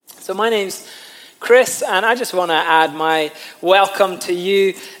So my name's Chris, and I just want to add my welcome to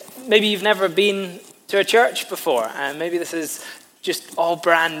you. Maybe you've never been to a church before, and maybe this is just all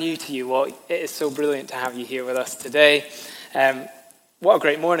brand new to you. Well, it is so brilliant to have you here with us today. What a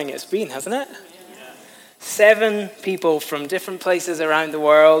great morning it's been, hasn't it? Yeah. 7 people from different places around the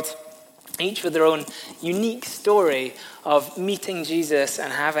world, each with their own unique story of meeting Jesus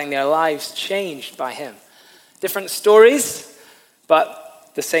and having their lives changed by him. Different stories, but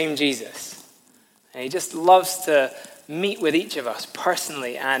the same Jesus. And he just loves to meet with each of us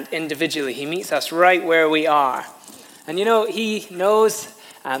personally and individually. He meets us right where we are. And you know, he knows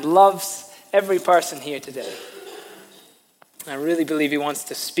and loves every person here today. I really believe he wants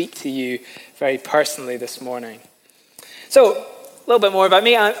to speak to you very personally this morning. So, a little bit more about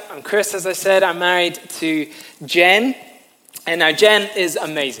me. I'm Chris, as I said. I'm married to Jen. And now Jen is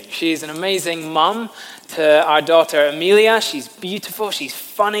amazing. She's an amazing mum to our daughter Amelia. She's beautiful, she's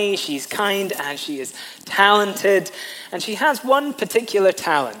funny, she's kind, and she is talented. And she has one particular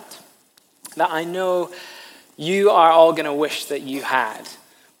talent that I know you are all going to wish that you had.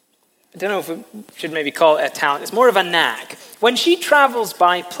 I don't know if we should maybe call it a talent. It's more of a knack. When she travels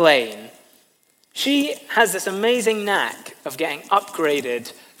by plane, she has this amazing knack of getting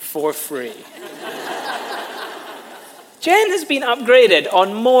upgraded for free. Jen has been upgraded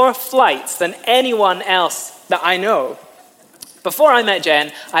on more flights than anyone else that I know. Before I met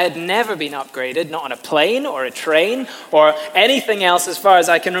Jen, I had never been upgraded, not on a plane or a train or anything else as far as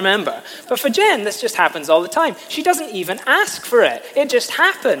I can remember. But for Jen, this just happens all the time. She doesn't even ask for it. It just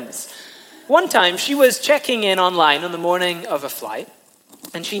happens. One time, she was checking in online on the morning of a flight,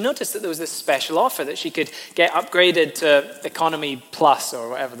 and she noticed that there was this special offer that she could get upgraded to Economy Plus or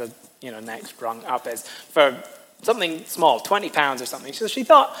whatever the next rung up is for something small, £20 or something. So she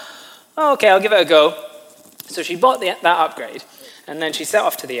thought, oh, okay, I'll give it a go. So she bought that upgrade, and then she set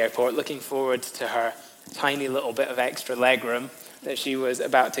off to the airport looking forward to her tiny little bit of extra legroom that she was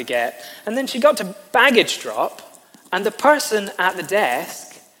about to get. And then she got to baggage drop, and the person at the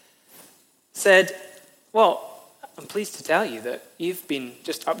desk said, well, I'm pleased to tell you that you've been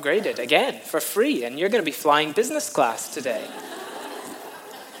just upgraded again for free, and you're going to be flying business class today.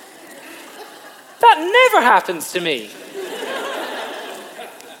 That never happens to me.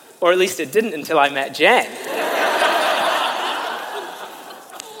 Or at least it didn't until I met Jen.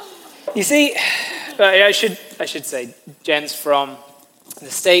 You see, I should say, Jen's from the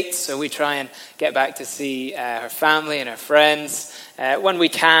States, so we try and get back to see her family and her friends when we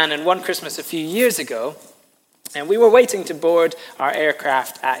can. And one Christmas a few years ago, and we were waiting to board our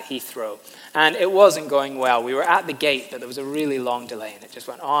aircraft at Heathrow. And it wasn't going well. We were at the gate, but there was a really long delay, and it just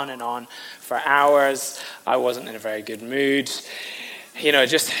went on and on for hours. I wasn't in a very good mood.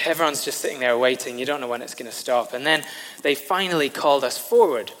 Everyone's just sitting there waiting. You don't know when it's going to stop. And then they finally called us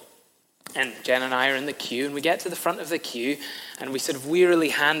forward. And Jen and I are in the queue, and we get to the front of the queue, and we sort of wearily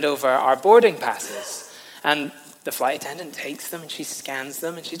hand over our boarding passes. And the flight attendant takes them, and she scans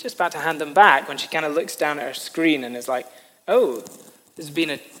them, and she's just about to hand them back when she kind of looks down at her screen and is like, oh, there's been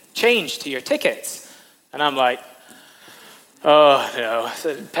a change to your tickets. And I'm like, oh no,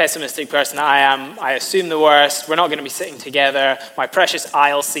 the pessimistic person I am, I assume the worst. We're not going to be sitting together. My precious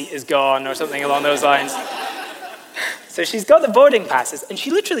aisle seat is gone, or something along those lines. So she's got the boarding passes, and she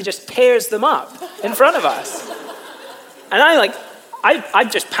literally just pairs them up in front of us. And I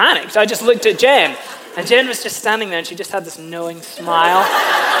just panicked. I just looked at Jen, and Jen was just standing there, and she just had this knowing smile.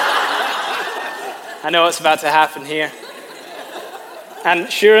 I know what's about to happen here.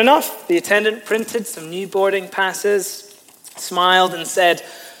 And sure enough, the attendant printed some new boarding passes, smiled, and said,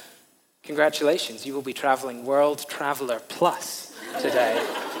 congratulations, you will be traveling World Traveller Plus today.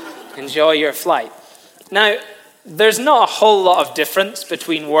 Enjoy your flight. Now, there's not a whole lot of difference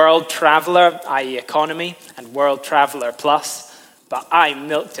between World Traveller, i.e. economy, and World Traveller Plus, but I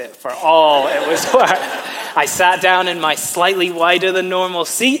milked it for all it was worth. I sat down in my slightly wider than normal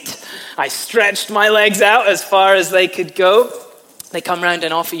seat. I stretched my legs out as far as they could go. They come round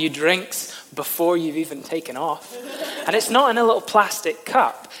and offer you drinks before you've even taken off. And it's not in a little plastic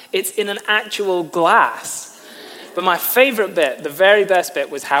cup. It's in an actual glass. But my favorite bit, the very best bit,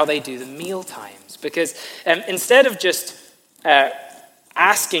 was how they do the meal times. Because instead of just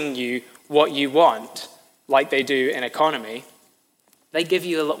asking you what you want, like they do in economy, they give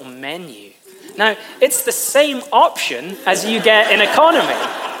you a little menu. Now, it's the same option as you get in economy,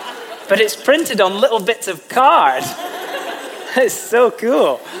 but it's printed on little bits of card. It's so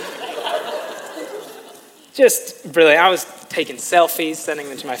cool. Just brilliant. I was taking selfies, sending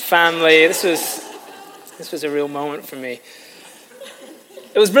them to my family. This was a real moment for me.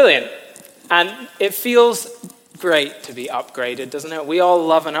 It was brilliant. And it feels great to be upgraded, doesn't it? We all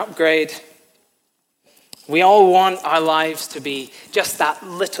love an upgrade. We all want our lives to be just that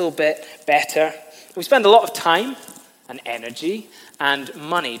little bit better. We spend a lot of time and energy and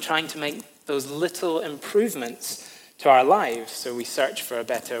money trying to make those little improvements to our lives. So we search for a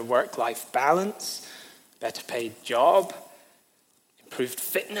better work-life balance, better paid job, improved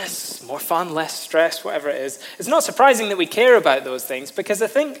fitness, more fun, less stress, whatever it is. It's not surprising that we care about those things because I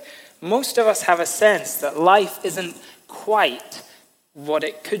think most of us have a sense that life isn't quite what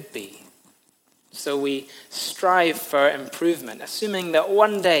it could be. So we strive for improvement, assuming that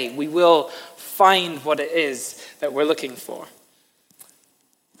one day we will find what it is that we're looking for.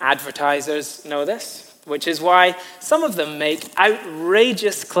 Advertisers know this, which is why some of them make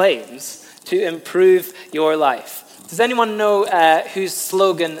outrageous claims to improve your life. Does anyone know whose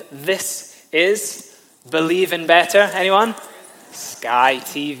slogan this is? Believe in better. Anyone? Sky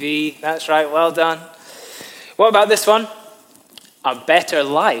TV. That's right. Well done. What about this one? A better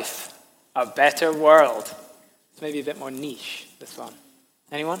life. A better world. It's maybe a bit more niche, this one.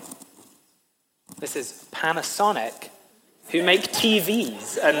 Anyone? This is Panasonic, who make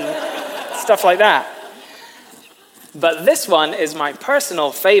TVs and stuff like that. But this one is my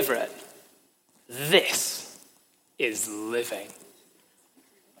personal favorite. This is living.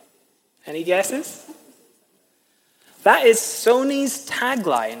 Any guesses? That is Sony's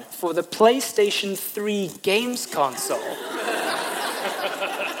tagline for the PlayStation 3 games console.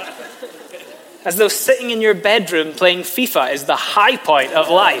 As though sitting in your bedroom playing FIFA is the high point of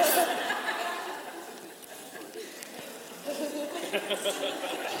life.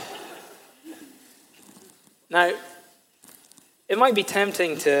 Now, it might be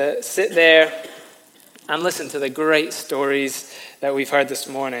tempting to sit there and listen to the great stories that we've heard this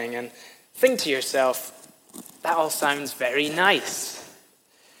morning and think to yourself, that all sounds very nice.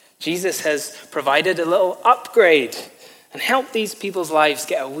 Jesus has provided a little upgrade and helped these people's lives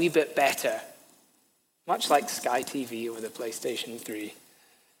get a wee bit better. Much like Sky TV or the PlayStation 3.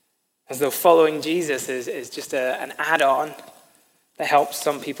 As though following Jesus is just an add-on that helps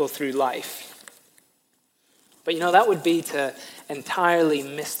some people through life. But that would be to entirely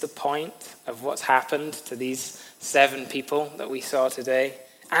miss the point of what's happened to these 7 people that we saw today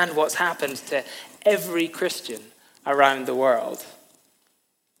and what's happened to every Christian around the world.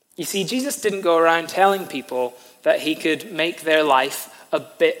 You see, Jesus didn't go around telling people that he could make their life a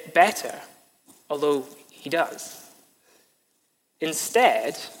bit better. Although he does.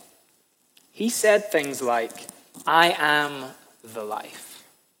 Instead, he said things like, I am the life,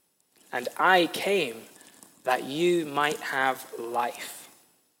 and I came that you might have life.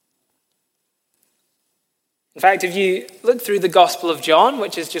 In fact, if you look through the Gospel of John,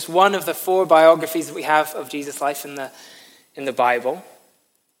 which is just one of the 4 biographies that we have of Jesus' life in the Bible,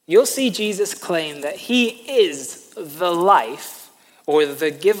 you'll see Jesus claim that he is the life, or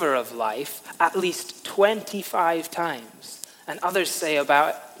the giver of life, at least 25 times. And others say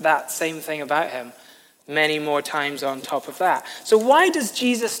about that same thing about him many more times on top of that. So why does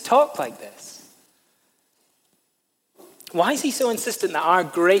Jesus talk like this? Why is he so insistent that our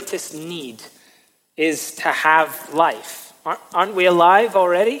greatest need is to have life? Aren't we alive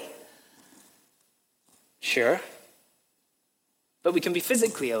already? Sure. But we can be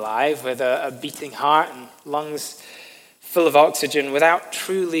physically alive with a beating heart and lungs full of oxygen without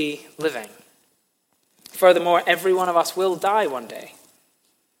truly living. Furthermore, every one of us will die one day.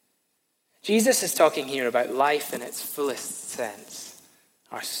 Jesus is talking here about life in its fullest sense.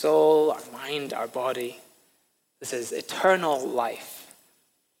 Our soul, our mind, our body. This is eternal life.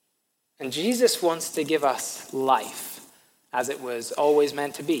 And Jesus wants to give us life as it was always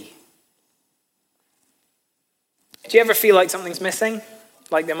meant to be. Do you ever feel like something's missing?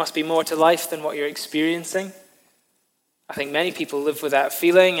 Like there must be more to life than what you're experiencing? I think many people live with that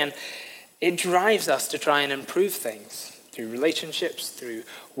feeling, and it drives us to try and improve things through relationships, through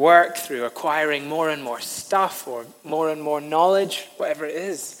work, through acquiring more and more stuff or more and more knowledge, whatever it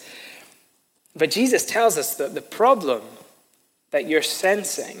is. But Jesus tells us that the problem that you're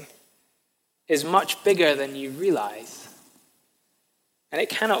sensing is much bigger than you realize. And it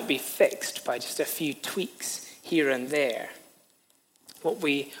cannot be fixed by just a few tweaks here and there. What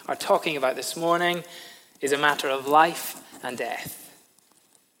we are talking about this morning is a matter of life and death.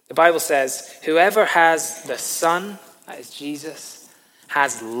 The Bible says, whoever has the Son, that is Jesus,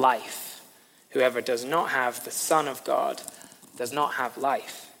 has life. Whoever does not have the Son of God does not have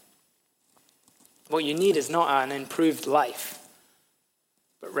life. What you need is not an improved life,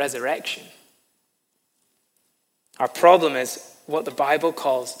 but resurrection. Our problem is what the Bible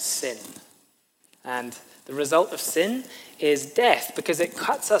calls sin. And The result of sin is death because it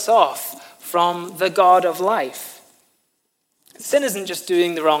cuts us off from the God of life. Sin isn't just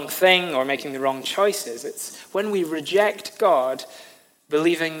doing the wrong thing or making the wrong choices. It's when we reject God,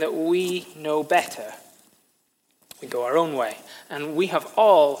 believing that we know better. We go our own way. And we have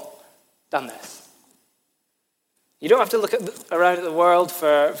all done this. You don't have to look around at the world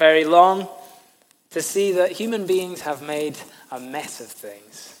for very long to see that human beings have made a mess of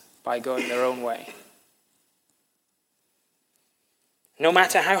things by going their own way. No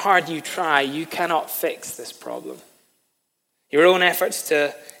matter how hard you try, you cannot fix this problem. Your own efforts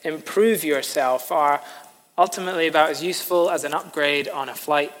to improve yourself are ultimately about as useful as an upgrade on a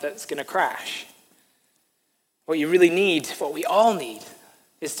flight that's going to crash. What you really need, what we all need,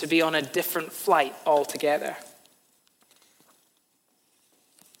 is to be on a different flight altogether.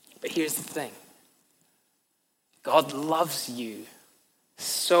 But here's the thing. God loves you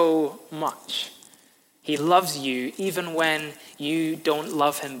so much. He loves you even when you don't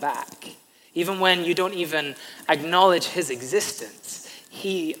love him back. Even when you don't even acknowledge his existence.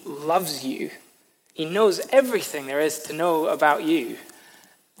 He loves you. He knows everything there is to know about you.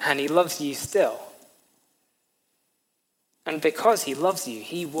 And he loves you still. And because he loves you,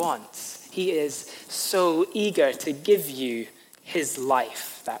 he is so eager to give you his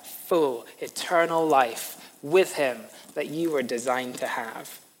life, that full, eternal life with him that you were designed to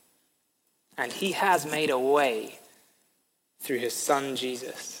have. And he has made a way through his son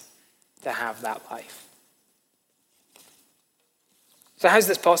Jesus to have that life. So how's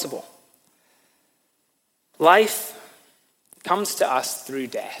this possible? Life comes to us through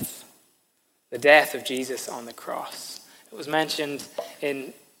death, the death of Jesus on the cross. It was mentioned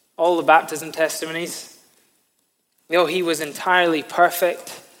in all the baptism testimonies. Though he was entirely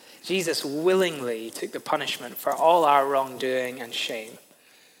perfect, Jesus willingly took the punishment for all our wrongdoing and shame.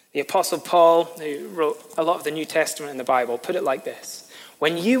 The Apostle Paul, who wrote a lot of the New Testament in the Bible, put it like this: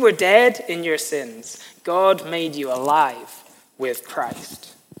 when you were dead in your sins, God made you alive with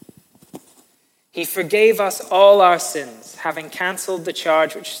Christ. He forgave us all our sins, having cancelled the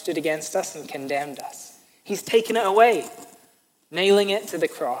charge which stood against us and condemned us. He's taken it away, nailing it to the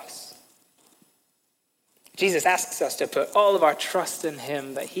cross. Jesus asks us to put all of our trust in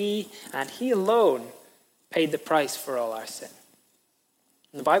him, that he and he alone paid the price for all our sin.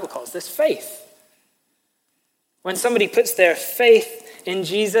 And the Bible calls this faith. When somebody puts their faith in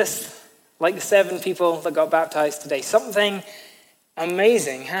Jesus, like the 7 people that got baptized today, something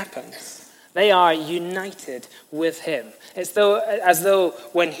amazing happens. They are united with him. It's as though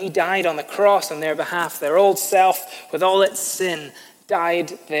when he died on the cross on their behalf, their old self with all its sin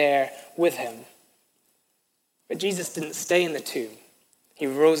died there with him. But Jesus didn't stay in the tomb. He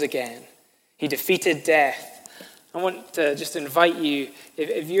rose again. He defeated death. I want to just invite you,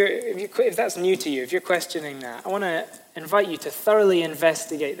 if that's new to you, if you're questioning that, I want to invite you to thoroughly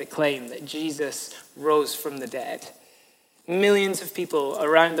investigate the claim that Jesus rose from the dead. Millions of people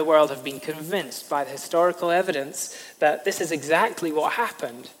around the world have been convinced by the historical evidence that this is exactly what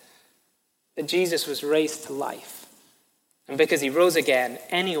happened, that Jesus was raised to life. And because he rose again,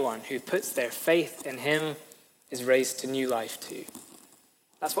 anyone who puts their faith in him is raised to new life too.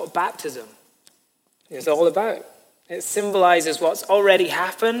 That's what baptism is all about. It symbolizes what's already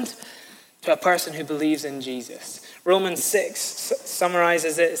happened to a person who believes in Jesus. Romans 6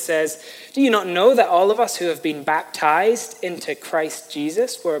 summarizes it. It says, "Do you not know that all of us who have been baptized into Christ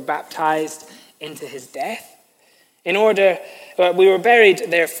Jesus were baptized into his death? We were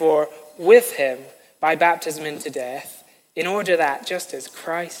buried, therefore, with him by baptism into death, in order that, just as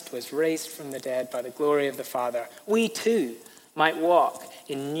Christ was raised from the dead by the glory of the Father, we too might walk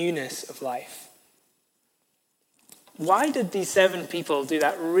in newness of life." Why did these 7 people do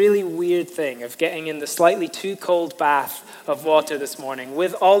that really weird thing of getting in the slightly too cold bath of water this morning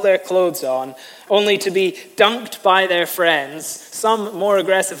with all their clothes on, only to be dunked by their friends, some more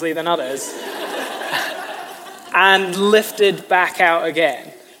aggressively than others, and lifted back out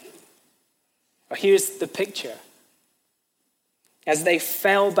again? Well, here's the picture. As they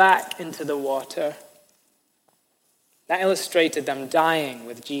fell back into the water, that illustrated them dying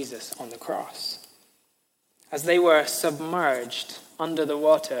with Jesus on the cross. As they were submerged under the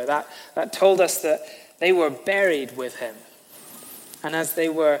water, that told us that they were buried with him. And as they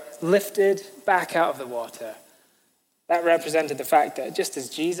were lifted back out of the water, that represented the fact that just as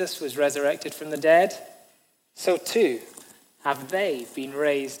Jesus was resurrected from the dead, so too have they been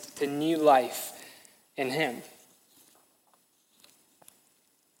raised to new life in him.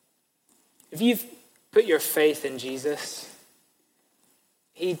 If you've put your faith in Jesus,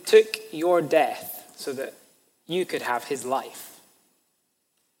 he took your death so that you could have his life.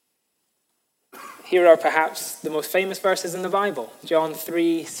 here are perhaps the most famous verses in the Bible. John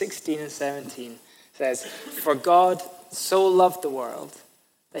 3:16 and 17 says, "For God so loved the world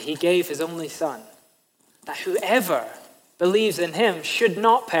that he gave his only Son, that whoever believes in him should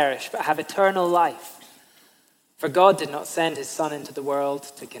not perish but have eternal life. For God did not send his Son into the world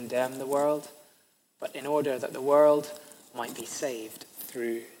to condemn the world, but in order that the world might be saved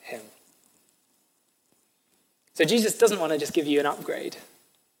through him." So Jesus doesn't want to just give you an upgrade.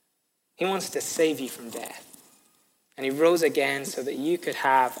 He wants to save you from death. And he rose again so that you could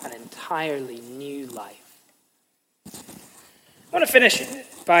have an entirely new life. I want to finish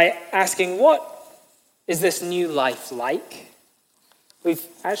by asking, what is this new life like? We've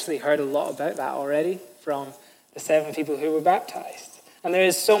actually heard a lot about that already from the 7 people who were baptized. And there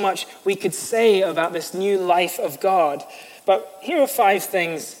is so much we could say about this new life of God. But here are 5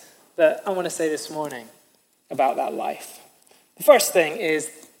 things that I want to say this morning about that life. The first thing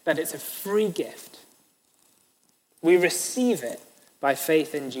is that it's a free gift. We receive it by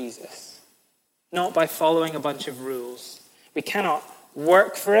faith in Jesus, not by following a bunch of rules. We cannot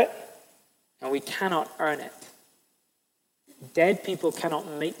work for it, and we cannot earn it. Dead people cannot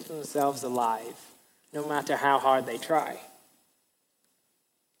make themselves alive, no matter how hard they try.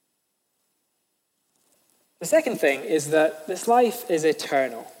 The second thing is that this life is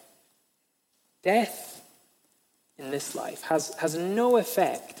eternal. Death in this life has no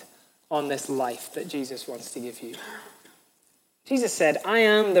effect on this life that Jesus wants to give you. Jesus said, "I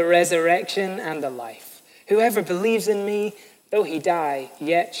am the resurrection and the life. Whoever believes in me, though he die,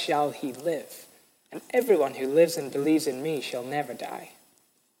 yet shall he live. And everyone who lives and believes in me shall never die."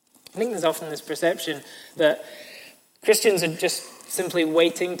 I think there's often this perception that Christians are just simply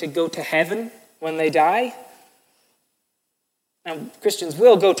waiting to go to heaven when they die. And Christians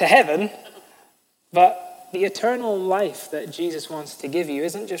will go to heaven, but the eternal life that Jesus wants to give you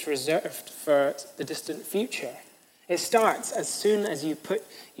isn't just reserved for the distant future. It starts as soon as you put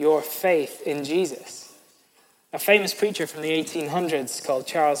your faith in Jesus. A famous preacher from the 1800s called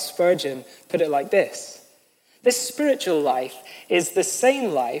Charles Spurgeon put it like this: "This spiritual life is the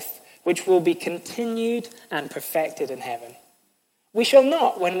same life which will be continued and perfected in heaven. We shall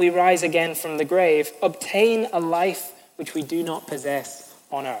not, when we rise again from the grave, obtain a life which we do not possess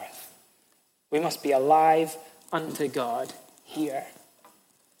on earth. We must be alive unto God here."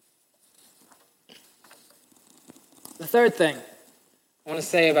 The third thing I want to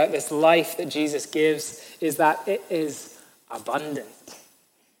say about this life that Jesus gives is that it is abundant.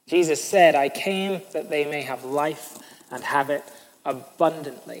 Jesus said, "I came that they may have life and have it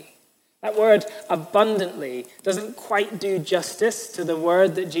abundantly." That word abundantly doesn't quite do justice to the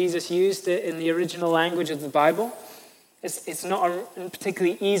word that Jesus used in the original language of the Bible. It's not a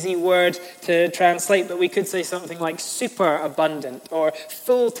particularly easy word to translate, but we could say something like super abundant or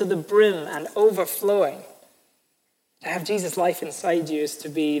full to the brim and overflowing. To have Jesus' life inside you is to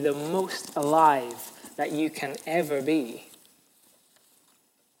be the most alive that you can ever be.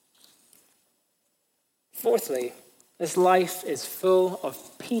 Fourthly, this life is full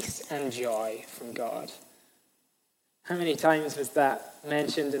of peace and joy from God. How many times was that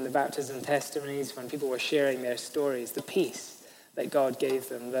mentioned in the baptism testimonies when people were sharing their stories? The peace that God gave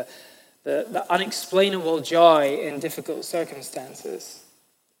them, the unexplainable joy in difficult circumstances.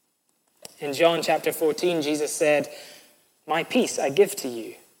 In John chapter 14, Jesus said, "My peace I give to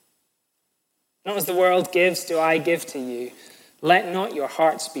you. Not as the world gives do I give to you. Let not your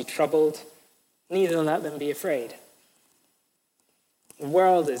hearts be troubled, neither let them be afraid." The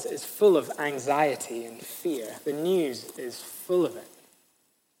world is full of anxiety and fear. The news is full of it.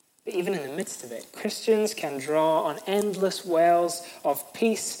 But even in the midst of it, Christians can draw on endless wells of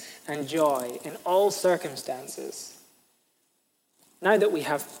peace and joy in all circumstances. Now that we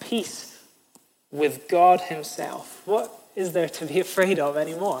have peace with God himself, what is there to be afraid of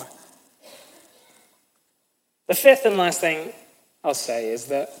anymore? The fifth and last thing I'll say is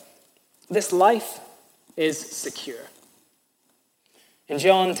that this life is secure. In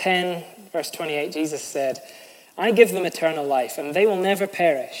John 10, verse 28, Jesus said, "I give them eternal life, and they will never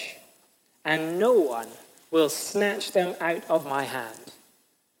perish, and no one will snatch them out of my hand."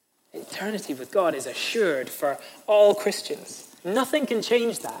 Eternity with God is assured for all Christians. Nothing can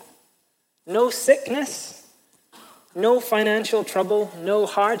change that. No sickness, no financial trouble, no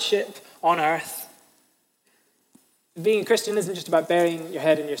hardship on earth. Being a Christian isn't just about burying your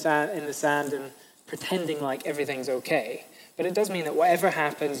head in the sand and pretending like everything's okay. But it does mean that whatever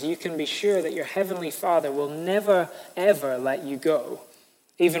happens, you can be sure that your heavenly Father will never, ever let you go.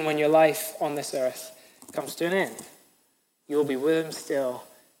 Even when your life on this earth comes to an end, you will be with him still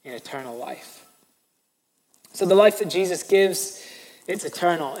in eternal life. So the life that Jesus gives, it's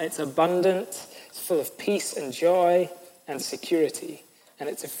eternal, it's abundant, It's full of peace and joy and security. And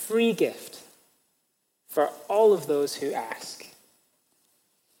it's a free gift for all of those who ask.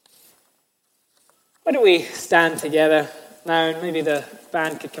 Why don't we stand together now, and maybe the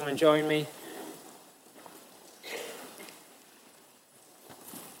band could come and join me.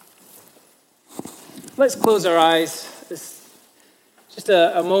 Let's close our eyes. It's just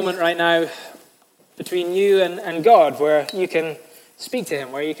a moment right now between you and God where you can speak to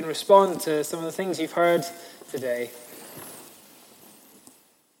him, where you can respond to some of the things you've heard today.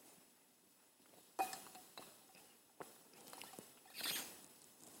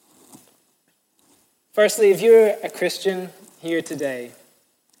 Firstly, if you're a Christian here today,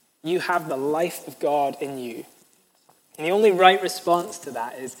 you have the life of God in you. And the only right response to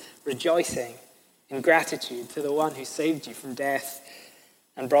that is rejoicing in gratitude to the one who saved you from death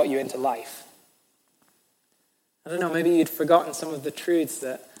and brought you into life. I don't know, maybe you'd forgotten some of the truths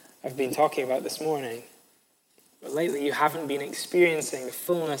that I've been talking about this morning. But lately you haven't been experiencing the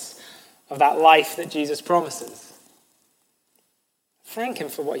fullness of that life that Jesus promises. Thank him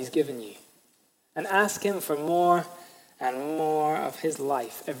for what he's given you. And ask him for more and more of his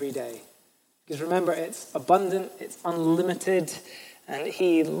life every day. Because remember, it's abundant, it's unlimited, and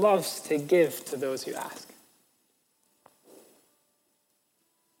he loves to give to those who ask.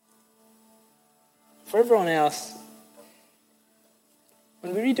 For everyone else,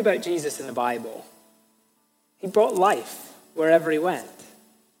 when we read about Jesus in the Bible, he brought life wherever he went.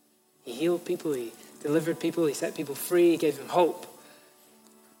 He healed people, he delivered people, he set people free, he gave them hope.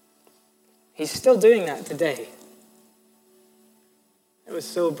 He's still doing that today. It was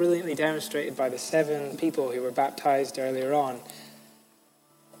so brilliantly demonstrated by the 7 people who were baptized earlier on.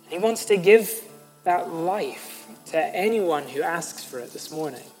 He wants to give that life to anyone who asks for it this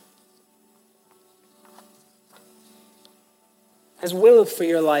morning. His will for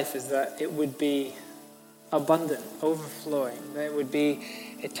your life is that it would be abundant, overflowing, that it would be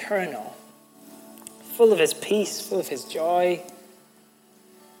eternal, full of his peace, full of his joy,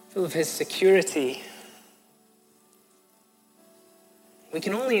 full of his security. We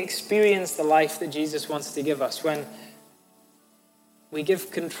can only experience the life that Jesus wants to give us when we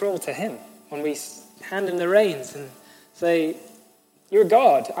give control to him, when we hand him the reins and say, you're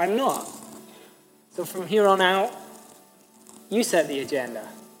God, I'm not. So from here on out, you set the agenda.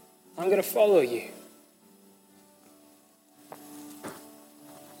 I'm going to follow you.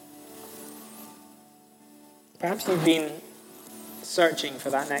 Perhaps you've been searching for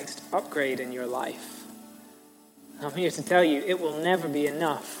that next upgrade in your life. I'm here to tell you, it will never be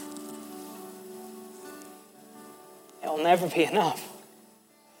enough. It'll never be enough.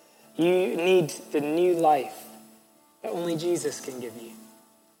 You need the new life that only Jesus can give you.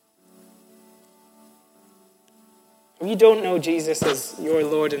 If you don't know Jesus as your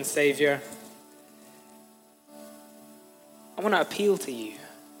Lord and Savior, I want to appeal to you.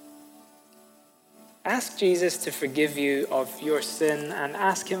 Ask Jesus to forgive you of your sin and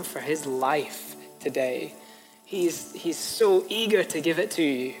ask him for his life today. He's so eager to give it to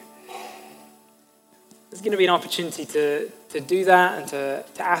you. There's going to be an opportunity to do that and to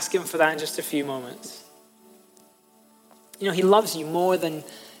ask him for that in just a few moments. You know, he loves you more than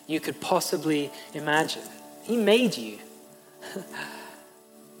you could possibly imagine. He made you.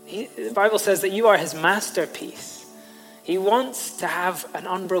 The Bible says that you are his masterpiece. He wants to have an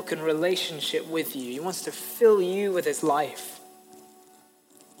unbroken relationship with you. He wants to fill you with his life.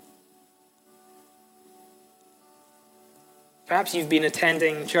 Perhaps you've been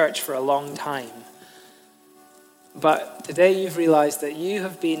attending church for a long time, but today you've realized that you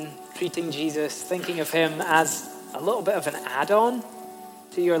have been treating Jesus, thinking of him as a little bit of an add-on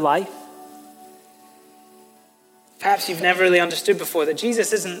to your life. Perhaps you've never really understood before that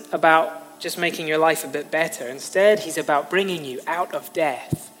Jesus isn't about just making your life a bit better. Instead, he's about bringing you out of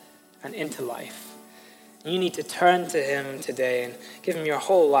death and into life. You need to turn to him today and give him your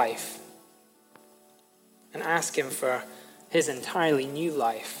whole life and ask him for his entirely new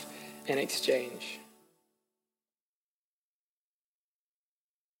life in exchange.